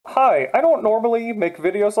Hi, I don't normally make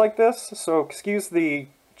videos like this, so excuse the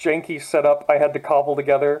janky setup I had to cobble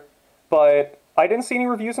together, but I didn't see any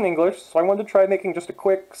reviews in English, so I wanted to try making just a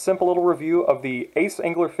quick, simple little review of the Ace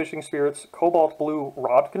Angler Fishing Spirits Cobalt Blue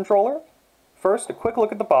Rod Controller. First, a quick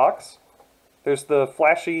look at the box. There's the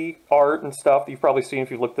flashy art and stuff that you've probably seen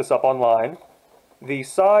if you've looked this up online. The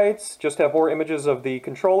sides just have more images of the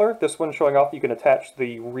controller. This one showing off you can attach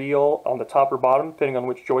the reel on the top or bottom, depending on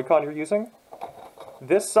which Joy-Con you're using.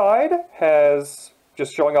 This side has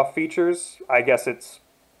just showing off features. I guess it's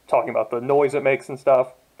talking about the noise it makes and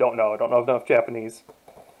stuff. Don't know. I don't know enough Japanese.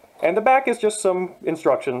 And the back is just some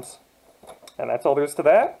instructions. And that's all there is to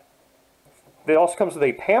that. It also comes with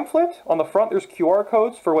a pamphlet. On the front there's QR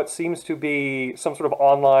codes for what seems to be some sort of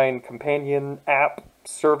online companion app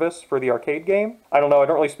service for the arcade game. I don't know, I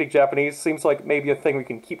don't really speak Japanese. Seems like maybe a thing we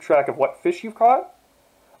can keep track of what fish you've caught.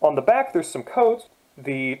 On the back there's some codes.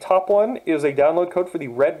 The top one is a download code for the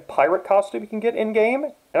red pirate costume you can get in-game.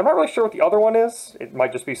 And I'm not really sure what the other one is. It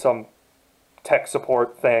might just be some tech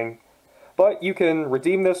support thing. But you can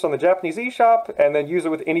redeem this on the Japanese eShop and then use it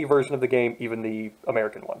with any version of the game, even the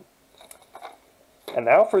American one. And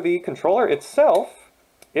now for the controller itself.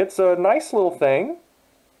 It's a nice little thing.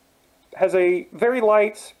 Has a very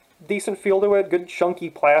light, decent feel to it, good chunky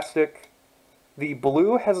plastic. The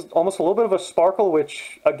blue has almost a little bit of a sparkle,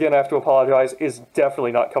 which, again, I have to apologize, is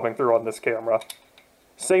definitely not coming through on this camera.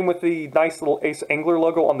 Same with the nice little Ace Angler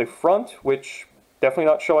logo on the front, which definitely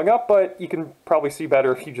not showing up, but you can probably see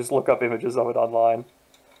better if you just look up images of it online.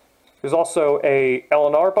 There's also a L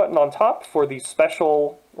and R button on top for the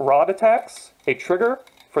special rod attacks, a trigger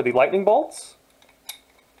for the lightning bolts,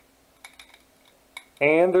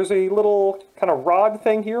 and there's a little kind of rod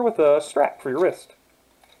thing here with a strap for your wrist.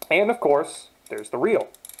 And of course, there's the reel.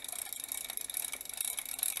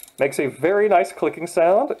 Makes a very nice clicking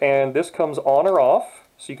sound, and this comes on or off,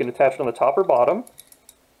 so you can attach it on the top or bottom.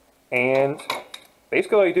 And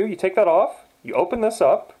basically all you do, you take that off, you open this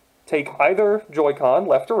up, take either Joy-Con,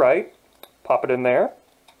 left or right, pop it in there,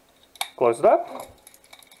 close it up,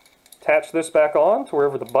 attach this back on to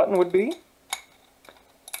wherever the button would be,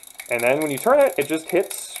 and then when you turn it, it just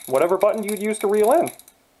hits whatever button you'd use to reel in.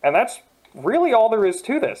 And that's really all there is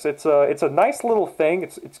to this. It's a nice little thing,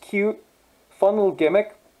 it's cute, fun little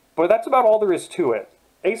gimmick, but that's about all there is to it.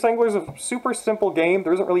 Ace Angler is a super simple game.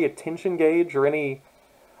 There isn't really a tension gauge or any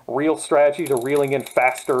real strategy to reeling in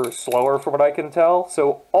faster or slower from what I can tell.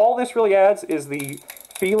 So all this really adds is the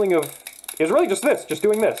feeling of, is really just this, just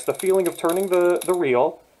doing this, the feeling of turning the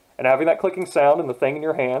reel and having that clicking sound and the thing in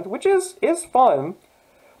your hand, which is fun.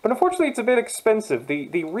 But unfortunately, it's a bit expensive.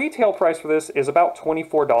 The retail price for this is about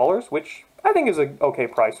 $24, which I think is an okay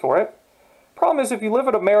price for it. Problem is, if you live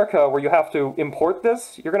in America where you have to import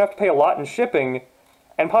this, you're going to have to pay a lot in shipping,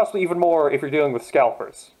 and possibly even more if you're dealing with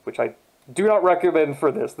scalpers, which I do not recommend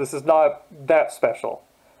for this. This is not that special.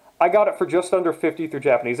 I got it for just under $50 through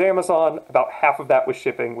Japanese Amazon. About half of that was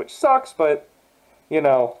shipping, which sucks, but, you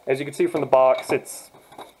know, as you can see from the box, it's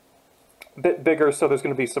a bit bigger, so there's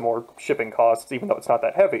going to be some more shipping costs, even though it's not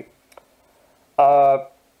that heavy.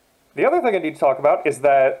 The other thing I need to talk about is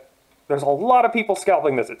that there's a lot of people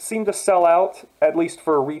scalping this. It seemed to sell out, at least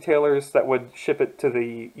for retailers that would ship it to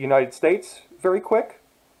the United States very quick,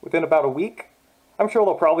 within about a week. I'm sure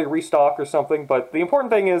they'll probably restock or something, but the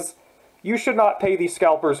important thing is you should not pay these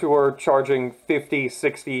scalpers who are charging $50,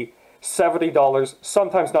 $60, $70,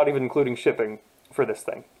 sometimes not even including shipping for this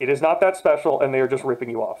thing. It is not that special, and they are just ripping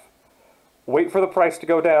you off. Wait for the price to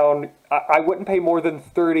go down. I wouldn't pay more than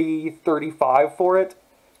 $30, $35 for it.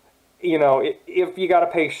 You know, if you gotta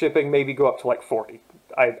pay shipping, maybe go up to like $40.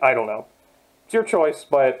 I don't know. It's your choice,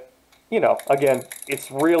 but, you know, again, it's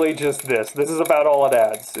really just this. This is about all it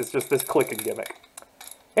adds. It's just this clicking gimmick.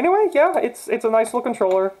 Anyway, yeah, it's a nice little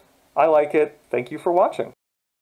controller. I like it. Thank you for watching.